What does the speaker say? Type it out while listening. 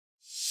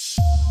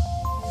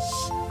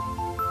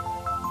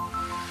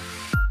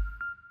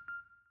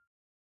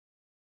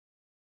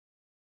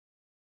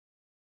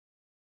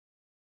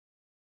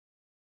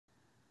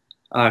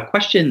A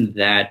question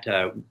that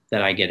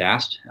I get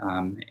asked,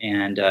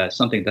 and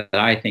something that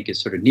I think is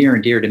sort of near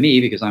and dear to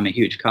me because I'm a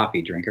huge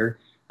coffee drinker,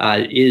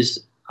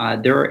 is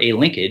there a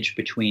linkage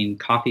between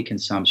coffee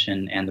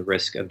consumption and the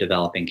risk of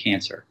developing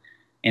cancer?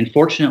 And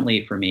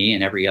fortunately for me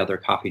and every other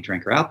coffee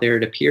drinker out there,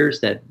 it appears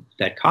that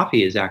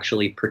coffee is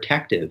actually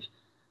protective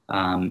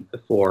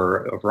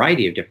for a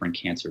variety of different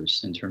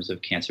cancers in terms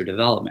of cancer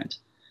development.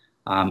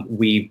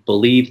 We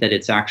believe that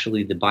it's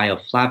actually the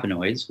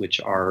bioflavonoids,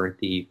 which are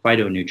the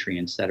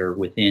phytonutrients that are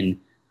within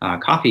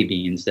coffee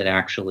beans, that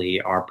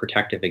actually are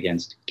protective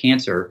against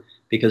cancer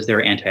because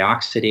they're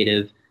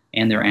antioxidative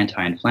and they're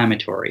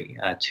anti-inflammatory,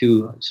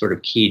 two sort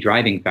of key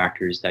driving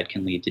factors that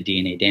can lead to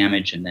DNA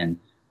damage and then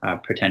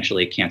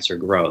potentially cancer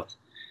growth.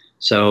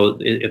 So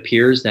it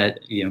appears that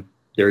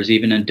there's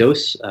even a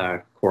dose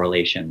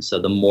correlation. So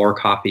the more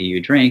coffee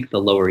you drink,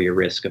 the lower your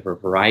risk of a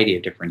variety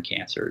of different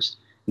cancers,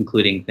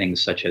 including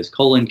things such as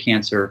colon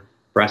cancer,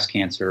 breast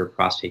cancer,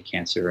 prostate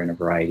cancer, and a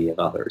variety of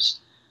others.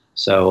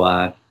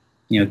 So,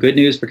 good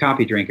news for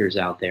coffee drinkers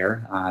out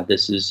there.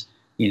 This is,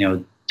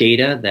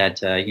 data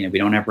that, we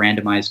don't have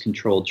randomized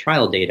controlled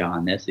trial data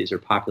on this. These are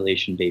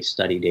population-based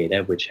study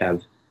data, which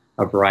have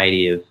a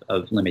variety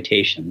of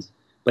limitations.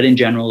 But in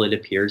general, it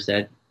appears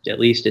that at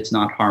least it's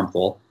not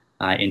harmful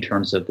in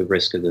terms of the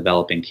risk of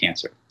developing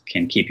cancer. It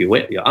can keep you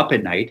up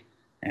at night,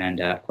 and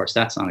of course,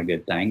 that's not a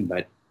good thing,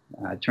 but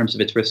in terms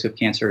of its risk of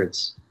cancer,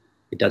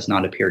 it does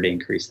not appear to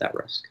increase that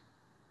risk.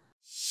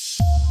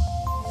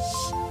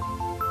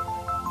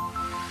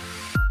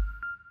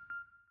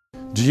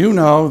 Do you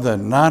know that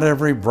not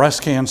every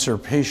breast cancer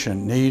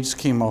patient needs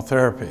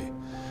chemotherapy?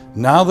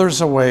 Now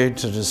there's a way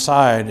to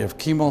decide if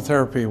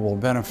chemotherapy will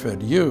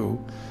benefit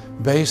you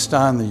based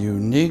on the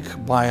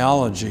unique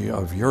biology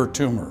of your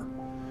tumor.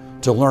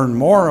 To learn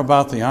more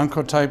about the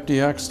Oncotype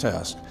DX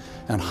test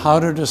and how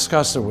to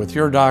discuss it with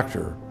your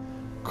doctor,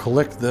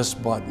 click this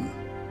button.